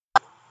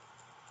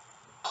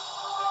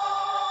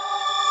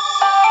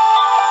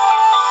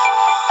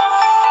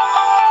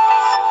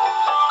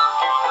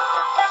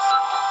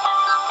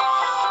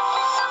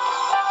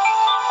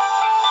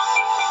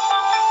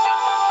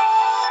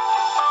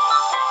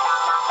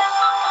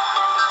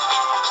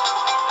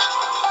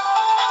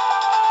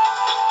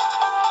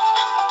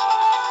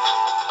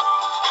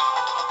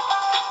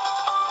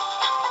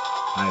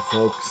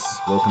folks.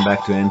 Welcome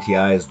back to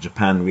NTI's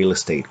Japan Real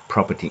Estate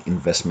Property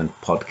Investment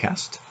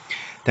Podcast.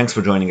 Thanks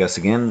for joining us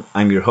again.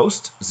 I'm your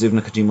host, Ziv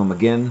Nakajima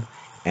Magin,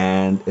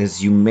 and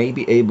as you may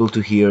be able to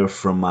hear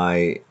from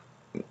my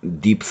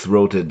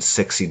deep-throated,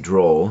 sexy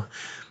drawl,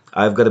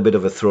 I've got a bit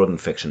of a throat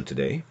infection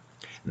today.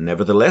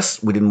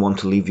 Nevertheless, we didn't want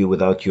to leave you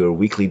without your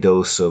weekly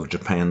dose of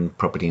Japan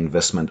property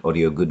investment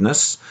audio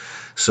goodness.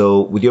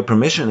 So, with your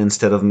permission,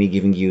 instead of me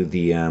giving you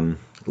the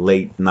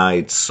late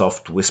night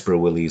soft whisper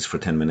willies for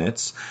 10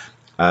 minutes,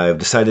 I've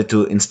decided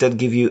to instead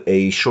give you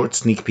a short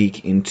sneak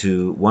peek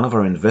into one of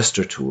our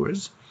investor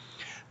tours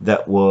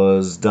that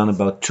was done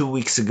about 2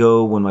 weeks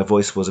ago when my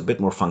voice was a bit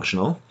more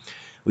functional.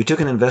 We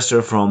took an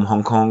investor from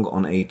Hong Kong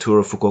on a tour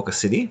of Fukuoka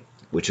City,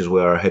 which is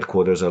where our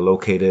headquarters are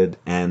located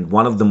and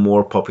one of the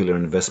more popular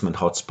investment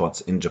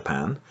hotspots in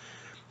Japan.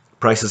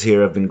 Prices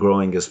here have been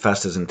growing as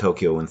fast as in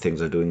Tokyo when things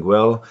are doing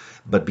well,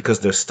 but because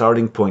their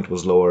starting point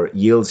was lower,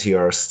 yields here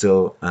are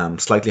still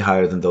slightly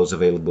higher than those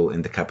available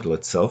in the capital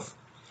itself.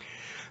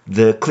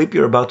 The clip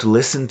you're about to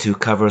listen to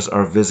covers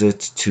our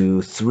visit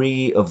to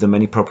 3 of the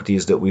many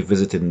properties that we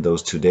visited in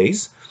those 2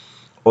 days.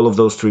 All of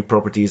those 3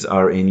 properties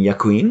are in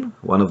Yakuin,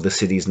 one of the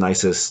city's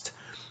nicest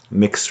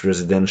mixed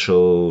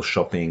residential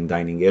shopping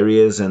dining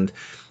areas, and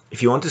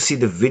if you want to see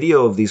the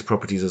video of these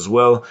properties as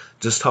well,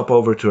 just hop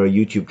over to our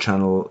YouTube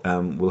channel.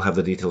 We'll have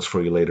the details for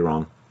you later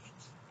on.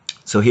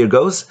 So here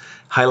goes,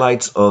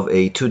 highlights of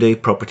a 2-day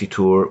property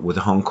tour with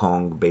a Hong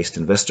Kong-based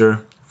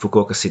investor,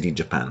 Fukuoka City,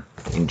 Japan.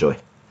 Enjoy.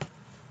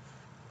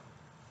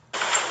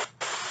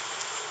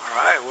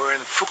 All right, we're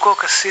in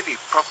Fukuoka City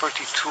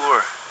property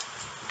tour,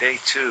 day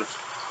 2.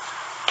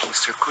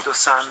 Mr.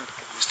 Kudo-san,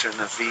 Mr.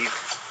 Navid,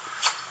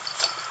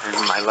 and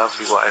my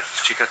lovely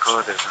wife,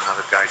 Chikako. There's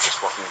another guy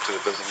just walking into the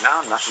building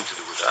now, nothing to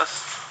do with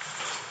us.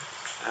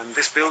 And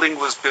this building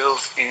was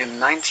built in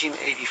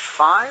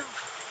 1985.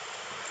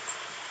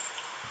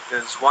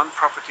 There's one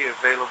property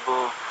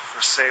available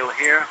for sale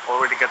here,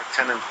 already got a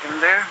tenant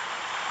in there.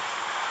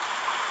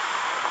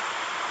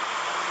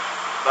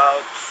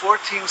 About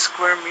 14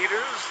 square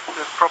meters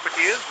the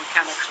property is. We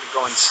can't actually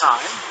go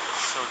inside,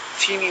 so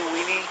teeny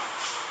weeny.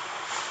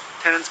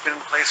 Tenant's been in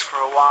place for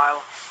a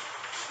while.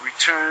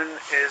 Return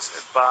is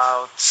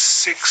about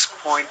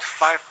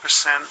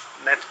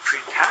 6.5% net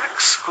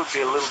pre-tax. Could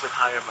be a little bit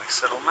higher by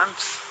settlement.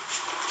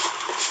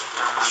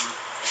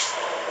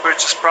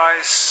 Purchase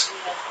price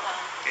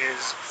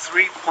is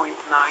 3.9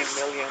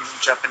 million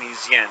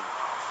Japanese yen,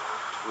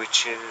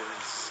 which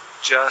is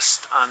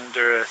just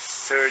under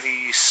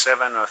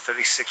 37 or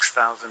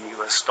 36,000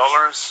 US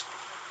dollars.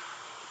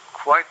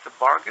 Quite the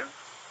bargain.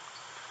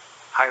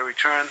 High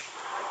return.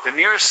 The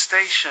nearest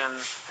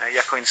station,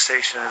 Yakuin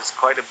Station, is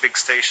quite a big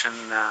station.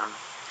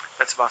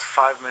 That's about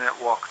 5-minute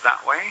walk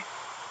that way.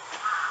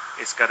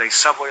 It's got a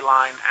subway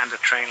line and a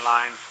train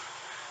line.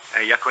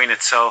 Yakuin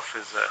itself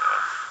is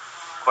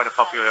quite a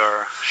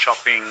popular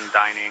shopping,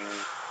 dining,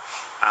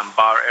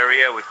 bar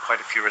area with quite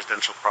a few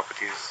residential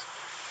properties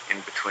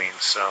in between.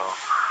 So,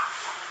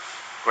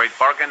 great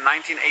bargain.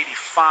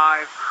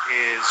 1985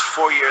 is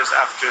 4 years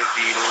after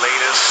the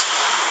latest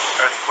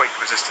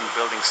earthquake-resistant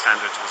building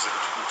standards was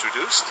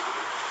introduced.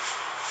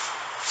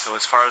 So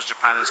as far as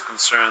Japan is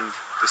concerned,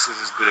 this is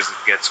as good as it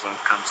gets when it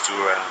comes to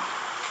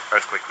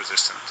earthquake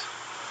resistant.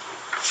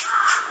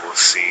 We'll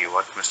see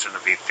what Mr.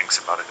 Navid thinks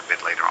about it a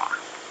bit later on.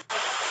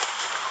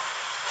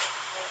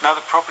 Now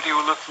the property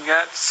we're looking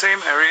at,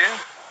 same area,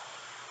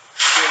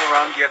 still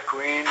around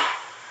Yakuin.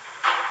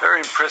 Very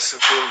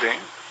impressive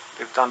building.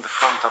 They've done the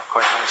front up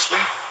quite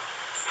nicely.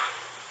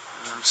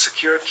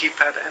 Secure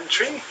keypad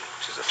entry,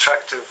 which is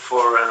attractive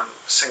for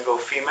single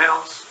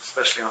females,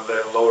 especially on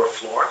the lower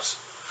floors.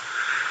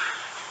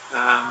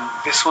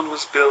 This one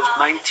was built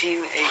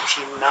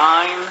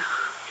 1989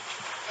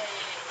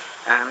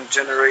 and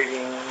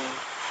generating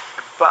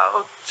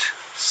about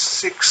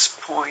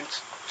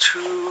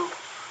 6.2,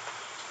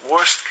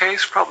 worst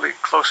case probably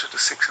closer to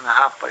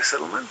 6.5 by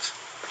settlement.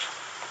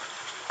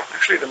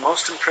 Actually the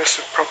most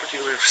impressive property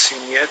we've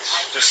seen yet,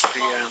 just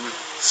the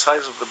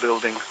size of the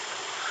building.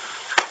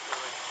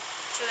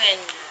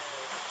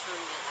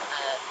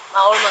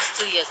 Almost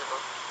 2 years ago,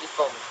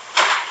 before.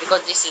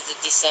 Because this is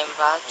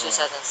December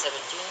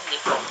 2017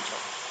 reform.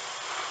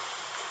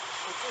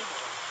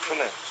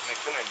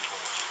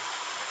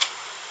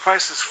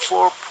 Price is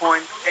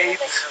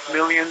 4.8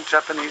 million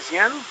Japanese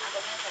yen.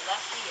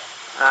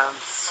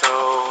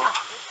 So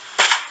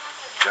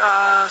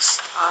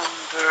just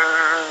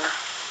under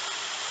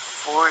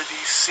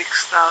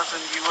 46,000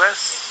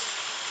 US.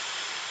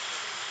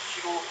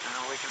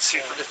 We can see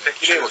from the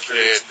picture that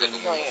it's been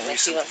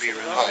recently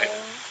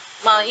renovated.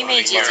 My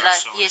image is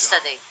like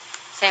yesterday.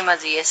 Same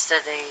as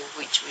yesterday,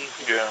 which we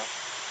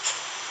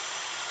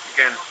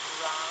Again,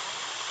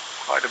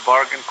 quite a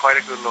bargain, quite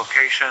a good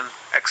location,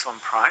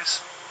 excellent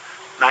price.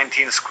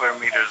 19 square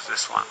meters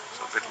this one,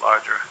 so a bit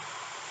larger.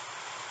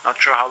 Not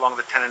sure how long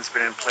the tenant's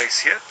been in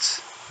place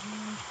yet,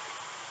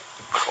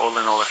 but all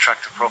in all,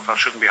 attractive profile.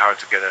 Shouldn't be hard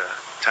to get a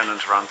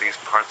tenant around these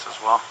parts as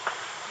well.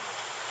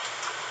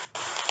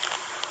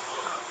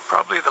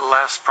 Probably the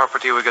last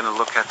property we're going to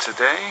look at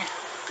today.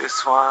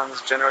 This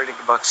one's generating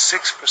about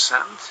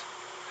 6%.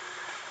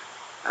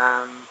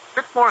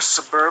 Bit more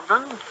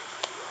suburban,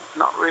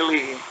 not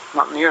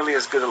nearly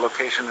as good a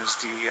location as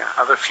the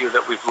other few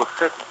that we've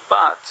looked at,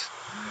 but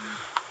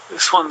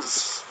this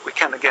one's, we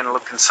can't again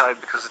look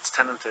inside because it's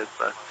tenanted,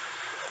 but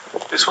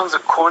this one's a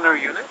corner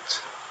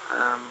unit,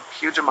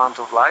 huge amount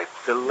of light.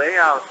 The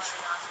layout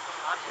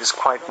is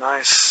quite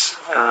nice.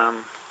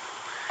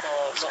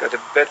 It's got a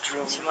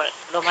bedroom,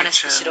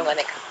 kitchen,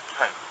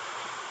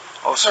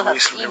 also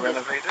recently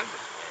renovated.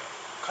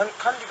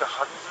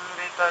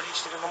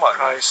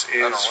 Price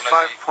is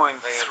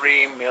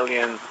 5.3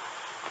 million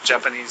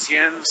Japanese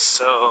yen,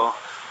 so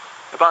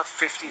about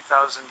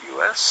 50,000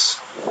 US.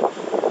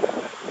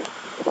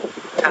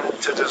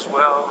 Tenanted as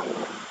well.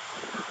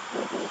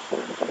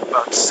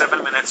 About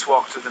 7 minutes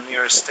walk to the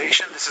nearest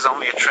station. This is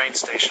only a train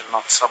station,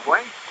 not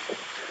subway.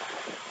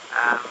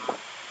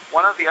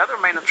 One of the other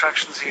main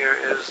attractions here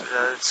is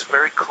it's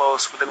very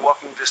close, within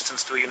walking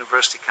distance to a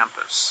university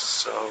campus.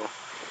 So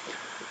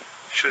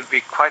should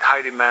be quite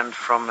high demand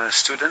from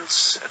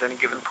students at any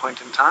given point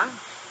in time.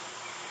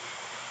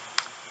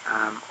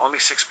 Only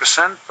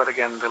 6%, but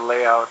again the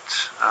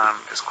layout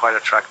is quite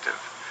attractive.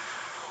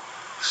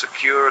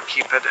 Secure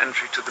keypad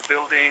entry to the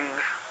building.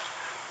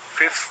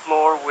 5th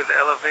floor with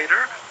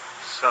elevator.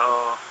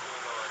 So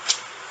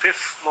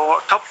 5th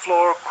floor, top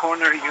floor,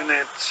 corner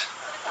unit,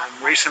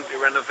 recently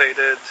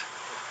renovated.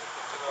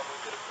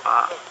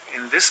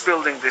 In this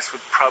building, this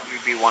would probably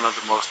be one of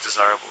the most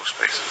desirable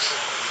spaces.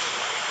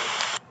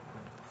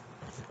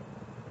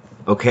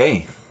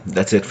 Okay,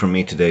 that's it from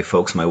me today,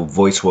 folks. My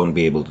voice won't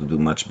be able to do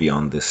much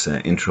beyond this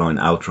intro and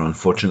outro,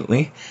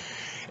 unfortunately.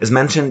 As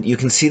mentioned, you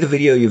can see the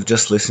video you've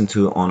just listened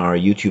to on our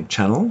YouTube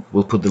channel.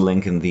 We'll put the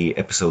link in the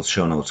episode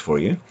show notes for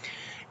you.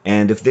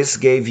 And if this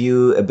gave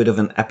you a bit of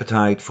an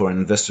appetite for an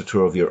investor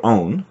tour of your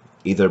own,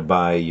 either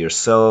by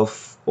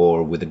yourself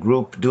or with a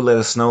group, do let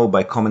us know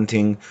by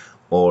commenting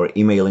or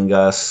emailing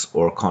us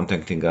or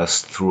contacting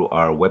us through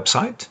our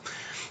website.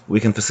 We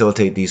can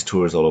facilitate these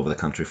tours all over the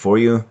country for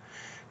you.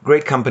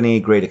 Great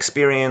company, great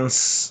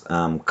experience,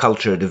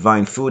 culture,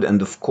 divine food,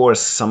 and of course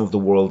some of the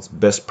world's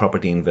best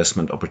property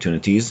investment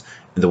opportunities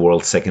in the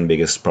world's second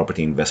biggest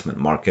property investment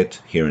market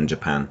here in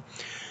Japan.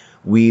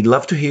 We'd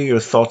love to hear your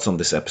thoughts on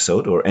this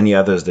episode or any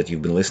others that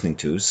you've been listening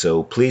to,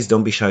 so please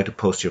don't be shy to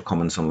post your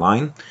comments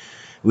online.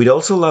 We'd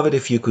also love it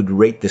if you could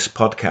rate this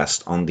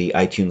podcast on the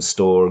iTunes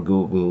Store,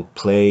 Google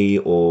Play,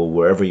 or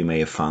wherever you may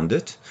have found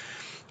it.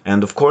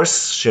 And of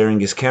course,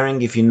 sharing is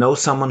caring. If you know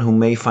someone who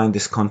may find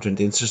this content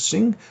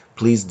interesting,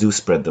 please do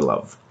spread the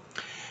love.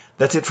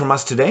 That's it from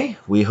us today.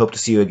 We hope to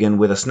see you again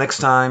with us next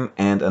time.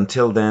 And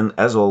until then,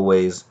 as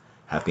always,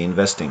 happy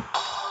investing.